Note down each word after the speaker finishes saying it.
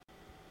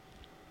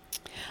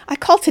I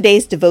call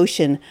today's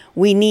devotion,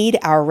 We Need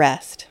Our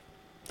Rest.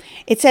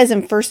 It says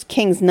in 1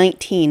 Kings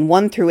 19,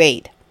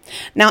 1-8,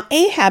 Now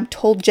Ahab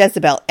told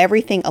Jezebel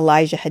everything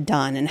Elijah had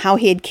done and how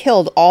he had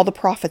killed all the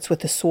prophets with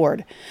the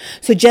sword.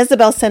 So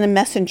Jezebel sent a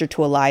messenger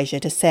to Elijah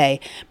to say,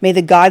 May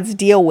the gods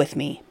deal with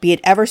me, be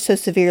it ever so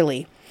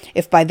severely,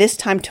 if by this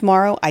time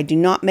tomorrow I do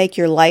not make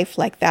your life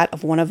like that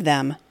of one of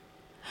them.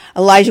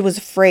 Elijah was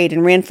afraid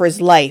and ran for his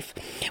life.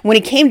 When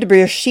he came to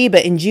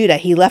Beersheba in Judah,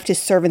 he left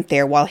his servant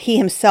there, while he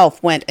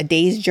himself went a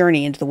day's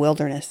journey into the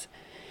wilderness.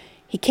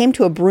 He came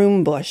to a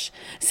broom bush,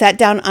 sat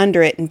down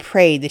under it, and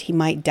prayed that he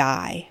might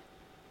die.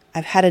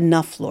 I've had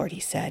enough, Lord,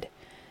 he said.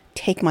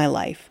 Take my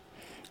life.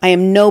 I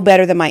am no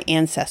better than my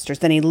ancestors.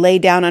 Then he lay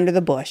down under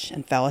the bush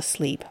and fell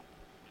asleep.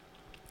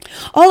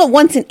 All at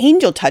once an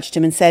angel touched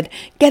him and said,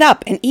 Get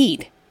up and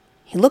eat.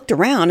 He looked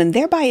around, and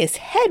there by his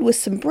head was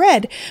some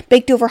bread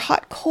baked over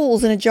hot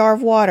coals in a jar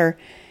of water.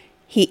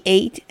 He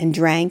ate and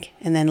drank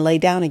and then lay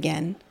down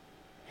again.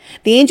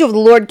 The angel of the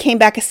Lord came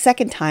back a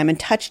second time and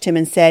touched him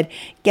and said,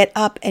 Get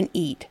up and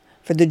eat,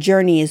 for the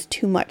journey is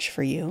too much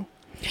for you.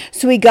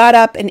 So he got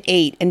up and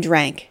ate and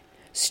drank.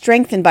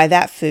 Strengthened by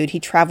that food, he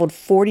traveled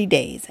 40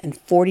 days and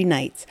 40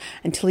 nights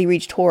until he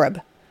reached Horeb,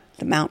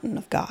 the mountain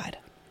of God.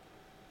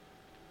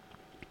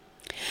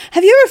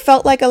 Have you ever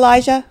felt like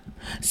Elijah?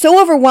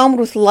 So overwhelmed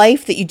with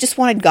life that you just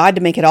wanted God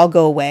to make it all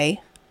go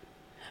away?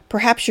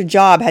 Perhaps your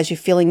job has you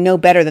feeling no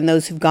better than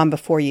those who've gone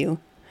before you.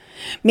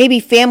 Maybe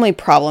family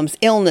problems,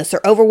 illness,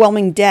 or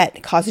overwhelming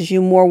debt causes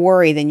you more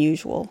worry than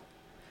usual.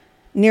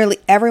 Nearly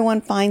everyone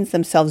finds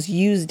themselves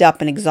used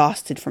up and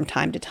exhausted from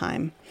time to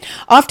time.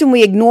 Often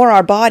we ignore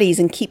our bodies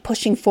and keep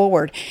pushing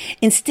forward.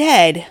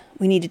 Instead,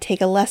 we need to take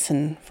a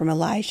lesson from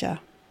Elijah.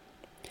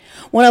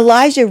 When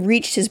Elijah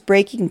reached his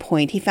breaking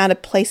point, he found a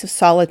place of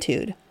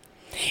solitude.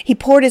 He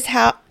poured his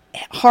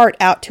heart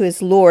out to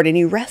his Lord and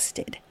he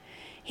rested.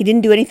 He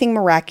didn't do anything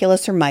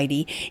miraculous or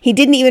mighty. He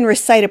didn't even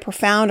recite a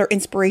profound or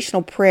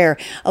inspirational prayer.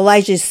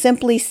 Elijah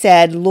simply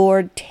said,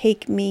 Lord,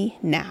 take me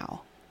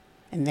now.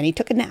 And then he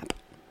took a nap.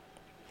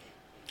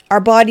 Our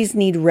bodies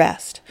need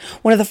rest.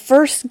 One of the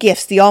first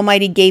gifts the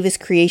Almighty gave his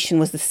creation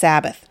was the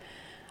Sabbath.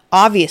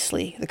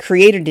 Obviously, the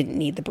Creator didn't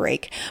need the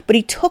break, but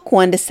he took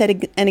one to set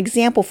an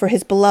example for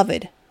his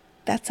beloved.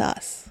 That's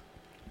us.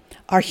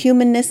 Our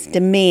humanness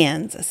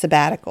demands a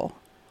sabbatical.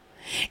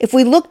 If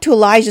we look to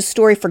Elijah's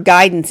story for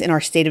guidance in our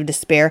state of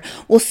despair,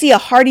 we'll see a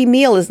hearty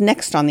meal is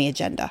next on the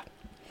agenda.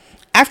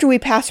 After we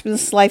pass from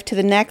this life to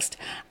the next,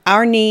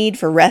 our need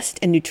for rest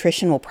and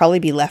nutrition will probably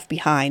be left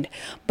behind.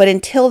 But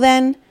until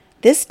then,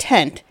 this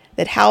tent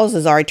that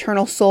houses our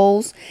eternal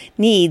souls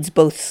needs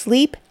both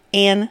sleep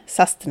and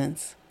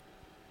sustenance.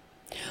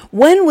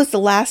 When was the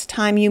last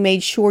time you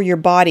made sure your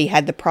body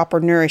had the proper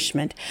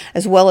nourishment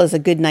as well as a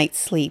good night's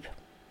sleep?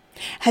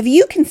 Have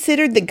you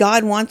considered that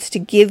God wants to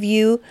give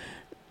you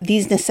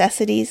these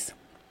necessities?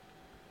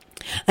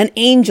 An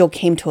angel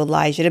came to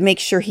Elijah to make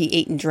sure he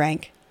ate and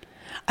drank.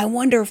 I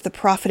wonder if the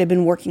prophet had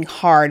been working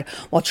hard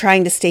while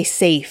trying to stay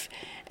safe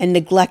and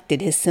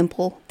neglected his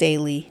simple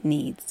daily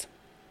needs.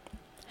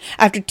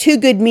 After 2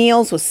 good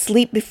meals with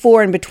sleep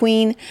before and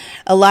between,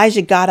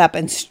 Elijah got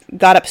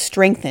up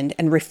strengthened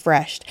and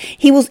refreshed.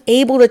 He was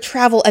able to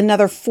travel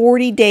another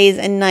 40 days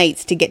and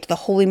nights to get to the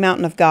holy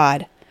mountain of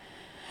God.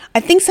 I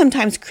think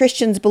sometimes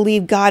Christians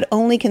believe God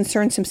only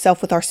concerns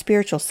himself with our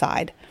spiritual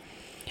side.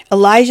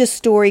 Elijah's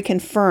story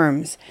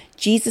confirms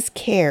Jesus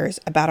cares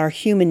about our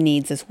human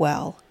needs as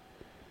well.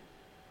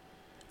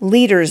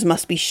 Leaders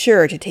must be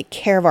sure to take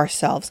care of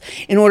ourselves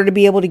in order to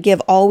be able to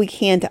give all we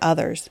can to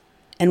others.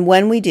 And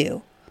when we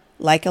do,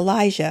 like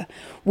Elijah,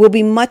 we'll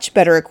be much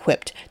better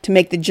equipped to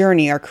make the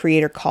journey our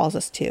Creator calls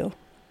us to.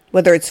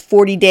 Whether it's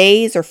 40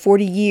 days or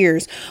 40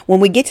 years, when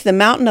we get to the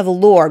mountain of the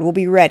Lord, we'll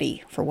be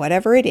ready for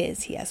whatever it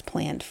is He has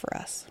planned for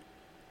us.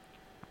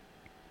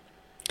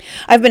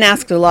 I've been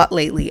asked a lot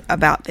lately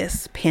about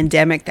this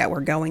pandemic that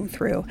we're going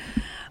through.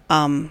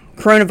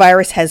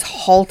 Coronavirus has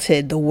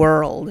halted the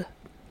world.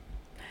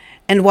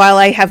 And while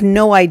I have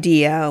no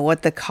idea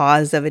what the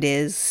cause of it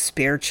is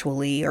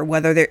spiritually, or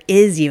whether there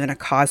is even a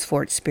cause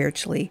for it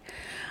spiritually,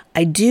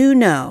 I do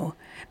know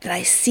that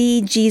I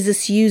see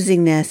Jesus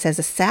using this as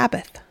a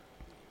Sabbath.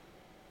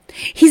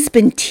 He's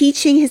been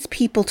teaching his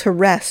people to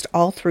rest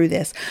all through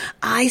this.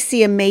 I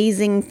see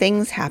amazing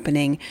things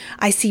happening.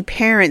 I see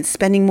parents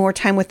spending more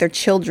time with their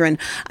children.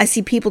 I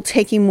see people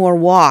taking more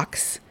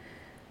walks.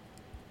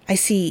 I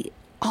see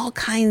all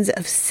kinds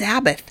of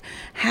Sabbath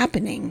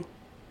happening.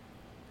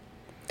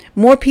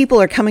 More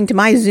people are coming to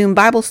my Zoom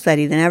Bible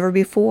study than ever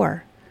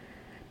before.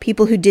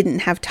 People who didn't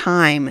have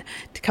time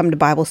to come to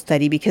Bible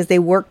study because they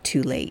worked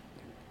too late.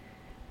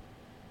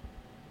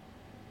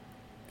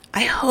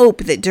 I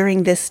hope that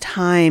during this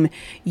time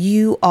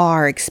you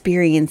are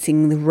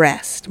experiencing the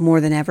rest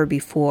more than ever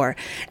before.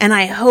 And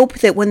I hope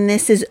that when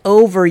this is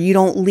over, you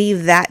don't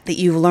leave that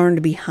you've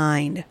learned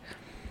behind.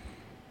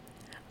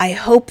 I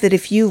hope that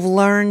if you've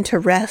learned to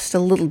rest a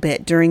little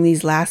bit during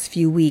these last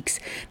few weeks,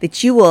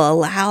 that you will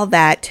allow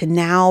that to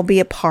now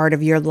be a part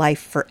of your life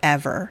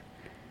forever,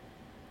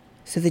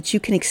 so that you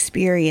can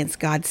experience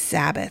God's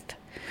Sabbath,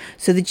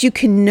 so that you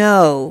can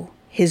know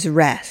His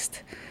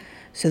rest,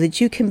 so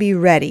that you can be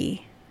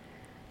ready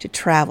to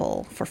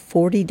travel for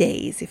 40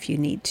 days if you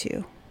need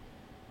to.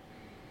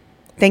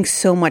 Thanks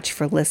so much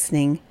for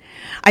listening.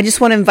 I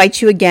just want to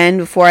invite you again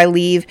before I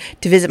leave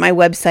to visit my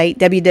website,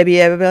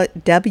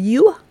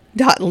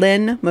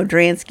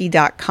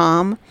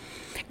 www.lynnmodransky.com.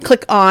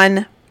 Click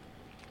on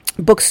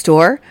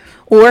bookstore,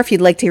 or if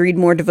you'd like to read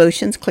more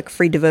devotions, click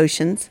free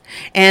devotions.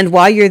 And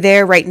while you're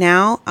there right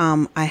now,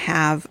 I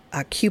have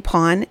a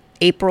coupon,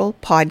 April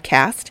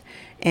podcast,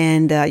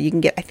 and you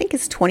can get, I think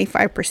it's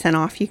 25%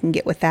 off you can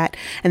get with that.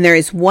 And there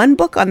is one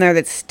book on there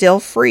that's still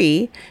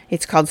free.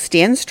 It's called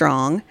Stand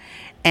Strong.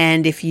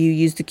 And if you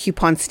use the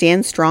coupon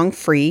Stand Strong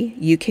Free,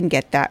 you can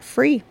get that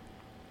free.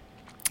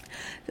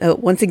 So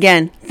once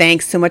again,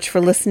 thanks so much for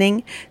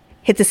listening.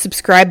 Hit the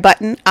subscribe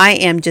button. I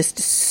am just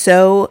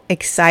so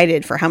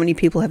excited for how many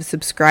people have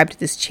subscribed to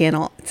this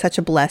channel. It's such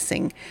a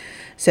blessing.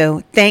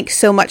 So thanks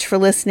so much for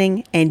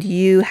listening, and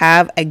you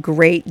have a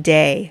great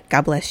day.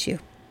 God bless you.